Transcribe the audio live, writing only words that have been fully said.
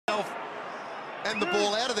and the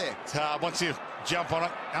ball out of there. It's hard. Once you jump on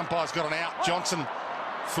it, umpire's got an out. Johnson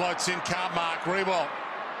floats in, can't mark. Rewalt.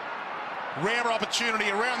 Rare opportunity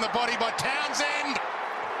around the body by Townsend.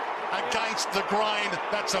 Against the grain.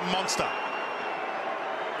 That's a monster.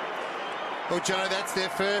 Well, Jono, that's their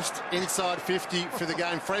first inside 50 for the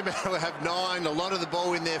game. Fremantle have 9, a lot of the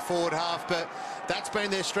ball in their forward half, but that's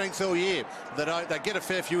been their strength all year. They get a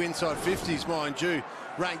fair few inside 50s, mind you.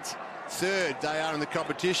 Ranked 3rd, they are in the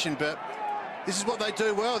competition, but this is what they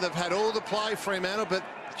do well. They've had all the play, Fremantle, but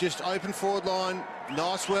just open forward line,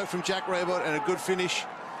 nice work from Jack Rewalt and a good finish,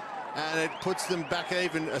 and it puts them back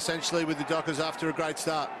even, essentially, with the Dockers after a great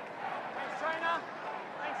start.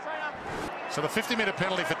 So the 50-metre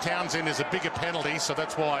penalty for Townsend is a bigger penalty, so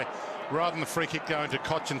that's why, rather than the free kick going to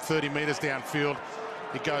Cochin 30 metres downfield,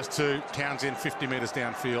 it goes to Townsend 50 metres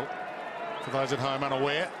downfield, for those at home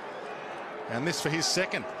unaware. And this for his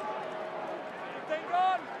second.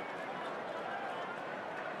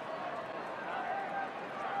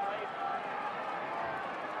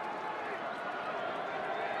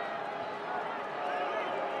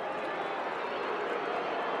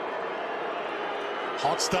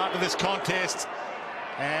 Hot start to this contest,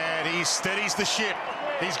 and he steadies the ship.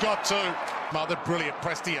 He's got to. Mother, brilliant.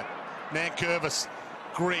 Prestia, Nankervis,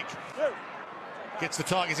 Grigg. Gets the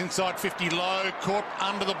Tigers inside 50 low, caught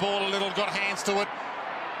under the ball a little, got hands to it.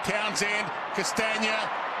 Townsend, Castagna,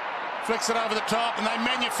 flicks it over the top, and they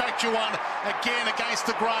manufacture one again against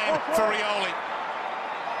the grain for Rioli.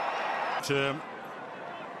 To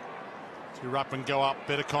up and go up,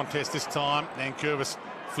 better contest this time. Nankervis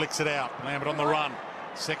flicks it out, Lambert on the run.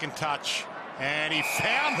 Second touch, and he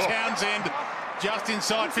found Townsend just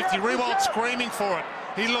inside 50. Rewalt screaming for it.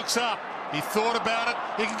 He looks up. He thought about it.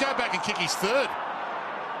 He can go back and kick his 3rd.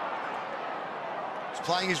 He's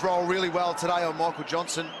playing his role really well today on Michael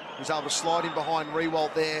Johnson. He was able to slide in behind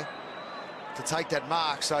Rewalt there to take that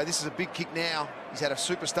mark. So this is a big kick now. He's had a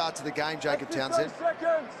super start to the game, Jacob Townsend.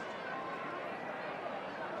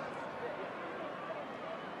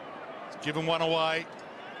 He's given one away.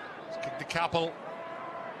 He's kicked a couple.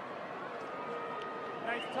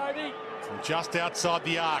 From just outside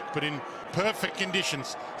the arc, but in perfect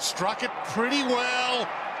conditions. Struck it pretty well.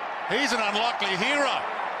 He's an unlikely hero.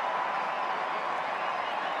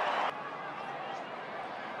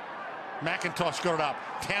 McIntosh got it up.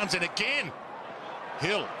 Townsend again.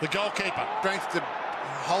 Hill, the goalkeeper. Strength to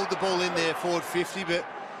hold the ball in there forward 50, but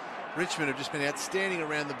Richmond have just been outstanding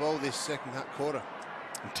around the ball this second quarter.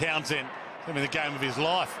 And Townsend, having the game of his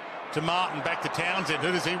life. To Martin, back to Townsend.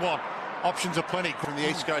 Who does he want? Options are plenty. From the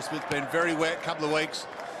East Coast, it's been very wet a couple of weeks,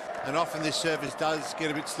 and often this surface does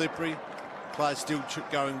get a bit slippery. Players still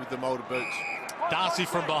going with the molded boots. Darcy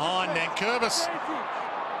from behind, Nankervis.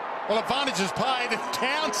 Well, advantage is paid, and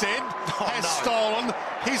Townsend has stolen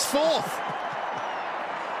his 4th.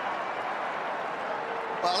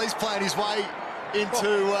 Well, he's playing his way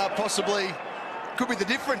into possibly, could be the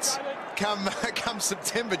difference come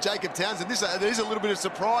September, Jacob Townsend. There is a little bit of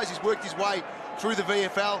surprise. He's worked his way through the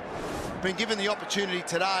VFL, been given the opportunity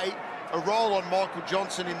today, a role on Michael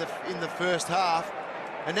Johnson in the first half,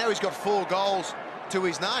 and now he's got 4 goals to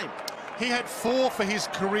his name. He had 4 for his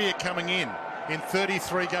career coming in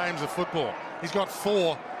 33 games of football. He's got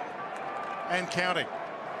 4 and counting.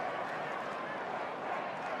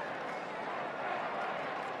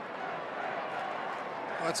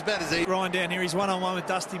 Well, it's about as easy. Ryan down here, he's one-on-one with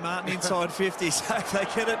Dusty Martin inside 50, so if they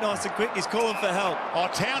get it nice and quick, he's calling for help. Oh,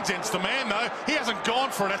 Townsend's the man, though. He hasn't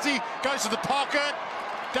gone for it, has he? Goes to the pocket.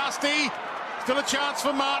 Dusty, still a chance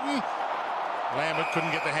for Martin. Lambert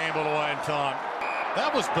couldn't get the handball away in time.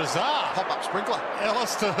 That was bizarre. Pop-up sprinkler.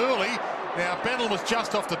 Ellis to Hurley. Now, Bendel was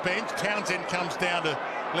just off the bench. Townsend comes down to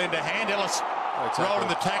lend a hand. Ellis rolled in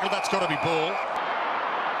the tackle. That's got to be ball.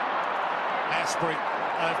 Asprey,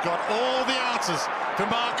 they've got all the answers to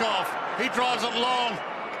mark off. He drives it long.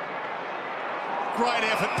 Great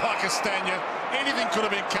effort by Castagna. Anything could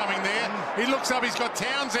have been coming there. He looks up, he's got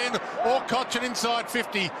Townsend or Cochin inside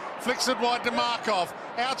 50. Flicks it wide to Markov.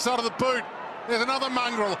 Outside of the boot. There's another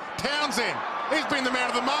mongrel. Townsend. He's been the man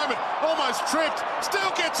of the moment. Almost tripped.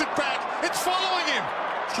 Still gets it back. It's following him.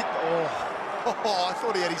 Oh, I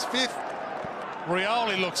thought he had his 5th.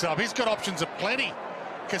 Rioli looks up. He's got options aplenty.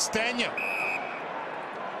 Castagna.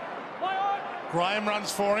 Graham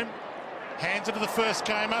runs for him. Hands it to the first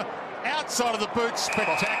gamer. Outside of the boot.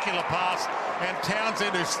 Spectacular pass. And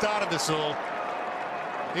Townsend, who started this all,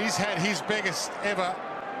 he's had his biggest ever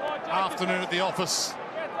afternoon at the office.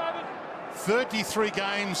 33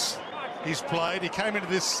 games he's played. He came into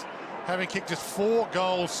this having kicked just 4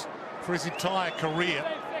 goals for his entire career.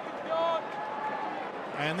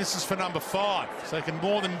 And this is for number 5, so he can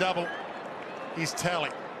more than double his tally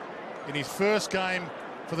in his first game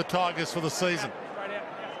for the Tigers for the season.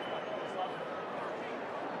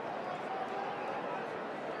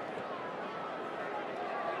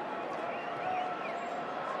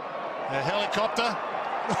 A helicopter,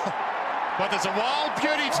 but there's a wild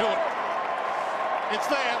beauty to it. It's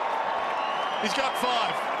there. He's got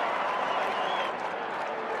 5.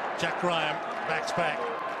 Jack Graham backs back.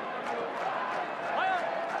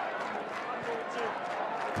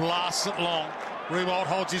 Blasts it long. Rewalt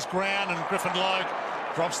holds his ground and Griffin Lowe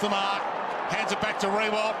drops the mark. Hands it back to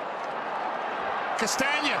Rewalt.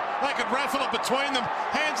 Castagna, they could raffle it between them.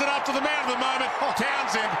 Hands it up to the man of the moment,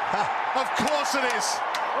 Townsend. Of course it is.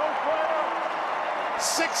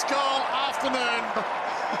 6-goal afternoon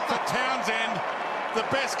for Townsend. The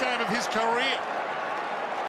best game of his career.